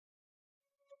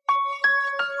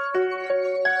Hi,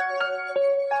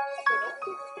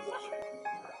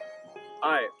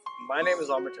 my name is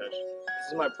Amartesh. This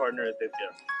is my partner Aditya.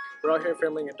 We're out here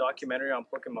filming a documentary on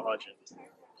Pulkit Mahajan.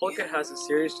 Pulkit has a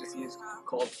serious disease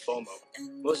called FOMO.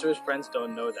 Most of his friends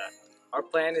don't know that. Our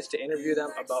plan is to interview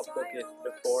them about Pulkit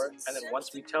before, and then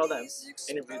once we tell them,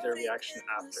 interview their reaction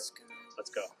after. Let's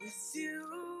go.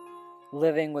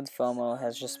 Living with FOMO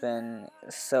has just been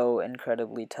so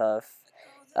incredibly tough.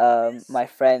 My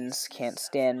friends can't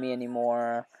stand me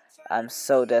anymore. I'm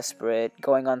so desperate.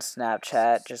 Going on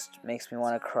Snapchat just makes me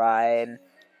want to cry, and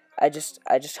I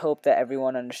just hope that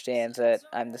everyone understands that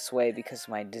I'm this way because of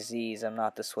my disease. I'm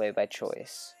not this way by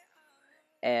choice.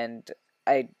 And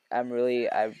I'm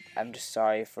just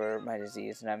sorry for my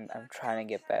disease, and I'm trying to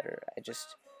get better.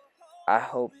 I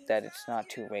hope that it's not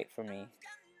too late for me.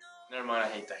 Never mind, I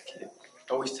hate that kid.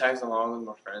 Always tags along with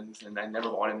my friends, and I never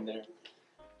want him there.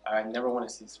 I never want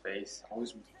to see his face.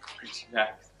 Always pretty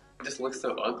nice. He just looks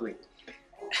so ugly.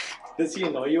 Does he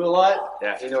annoy you a lot?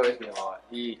 Yeah, he annoys me a lot.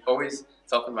 He always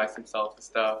self-invites himself to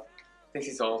stuff. Thinks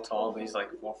he's all tall, but he's like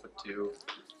 4'2".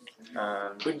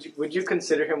 Would you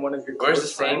consider him one of your Wears the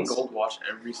close same friends? gold watch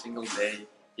every single day,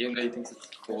 even though he thinks it's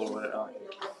cool or whatever. He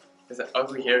has an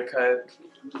ugly haircut.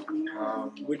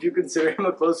 Would you consider him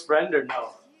a close friend or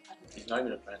no? He's not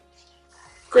even a friend.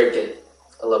 Great kid.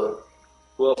 I love him.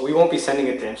 Well, we won't be sending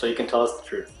it to him, so you can tell us the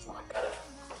truth. Oh my god. I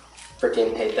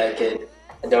freaking hate that kid.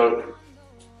 I don't.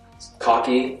 He's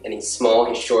cocky, and he's small,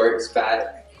 he's short, he's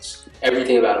fat.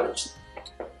 Everything about him.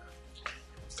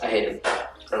 I hate him. I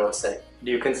don't know what to say.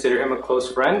 Do you consider him a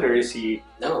close friend, or is he...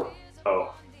 No.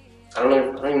 Oh. I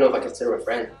don't even know if I consider him a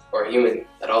friend or a human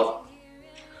at all.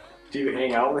 Do you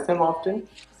hang out with him often?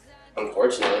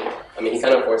 Unfortunately. I mean, he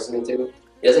kind of forces me to.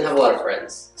 He doesn't have a lot of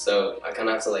friends, so I kind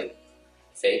of have to, like,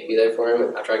 fake be there for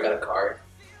him. After I got a car,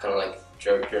 kind of, like,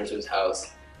 drove him to his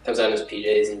house. Comes out in his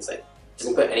PJs, and he's like,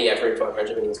 doesn't put any effort into our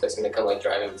friendship, and he expects me to come, like,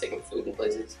 drive him and take him food and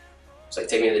places. Just, like,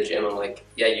 take me to the gym. I'm like,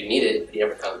 yeah, you need it, but he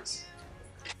never comes.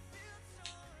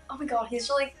 Oh my god, he's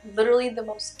like literally the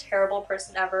most terrible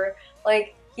person ever.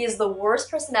 Like, he has the worst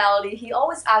personality. He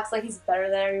always acts like he's better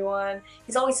than everyone.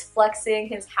 He's always flexing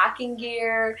his hacking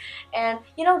gear. And,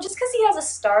 you know, just because he has a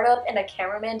startup and a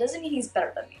cameraman doesn't mean he's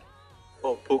better than me.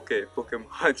 Oh, Pulkit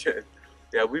Mahajan.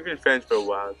 Yeah, we've been friends for a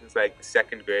while, since like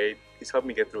second grade. He's helped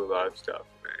me get through a lot of stuff,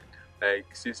 man.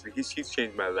 Like, seriously, he's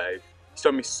changed my life. He's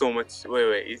taught me so much.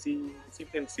 Wait, is he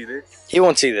gonna see this? He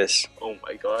won't see this. Oh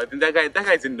my god, and that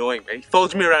guy's annoying, man. He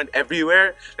follows me around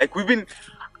everywhere. Like,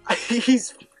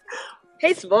 he's...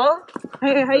 Hey, Small.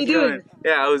 Hey, how you doing?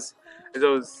 Yeah, as I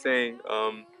was saying,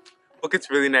 Pulkit's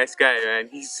a really nice guy, man.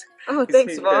 Oh,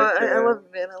 thanks, Small. I love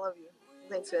you, man. I love you.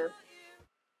 Thanks, man.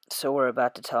 So we're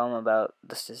about to tell them about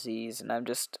this disease, and I'm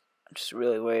just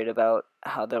really worried about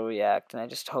how they'll react, and I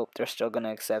just hope they're still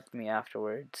gonna accept me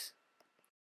afterwards.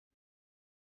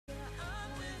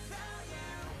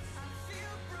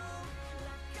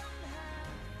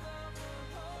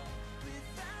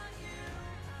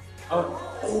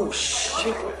 Oh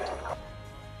shit.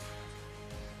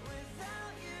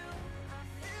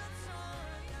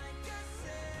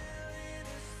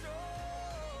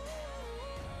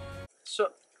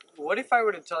 So, what if I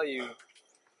were to tell you,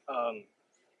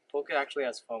 Pulkit actually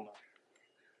has FOMO?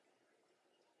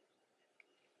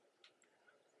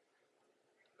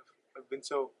 I've been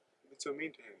so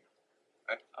mean to him.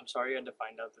 I'm sorry you had to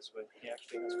find out this way. He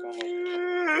actually has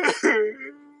FOMO.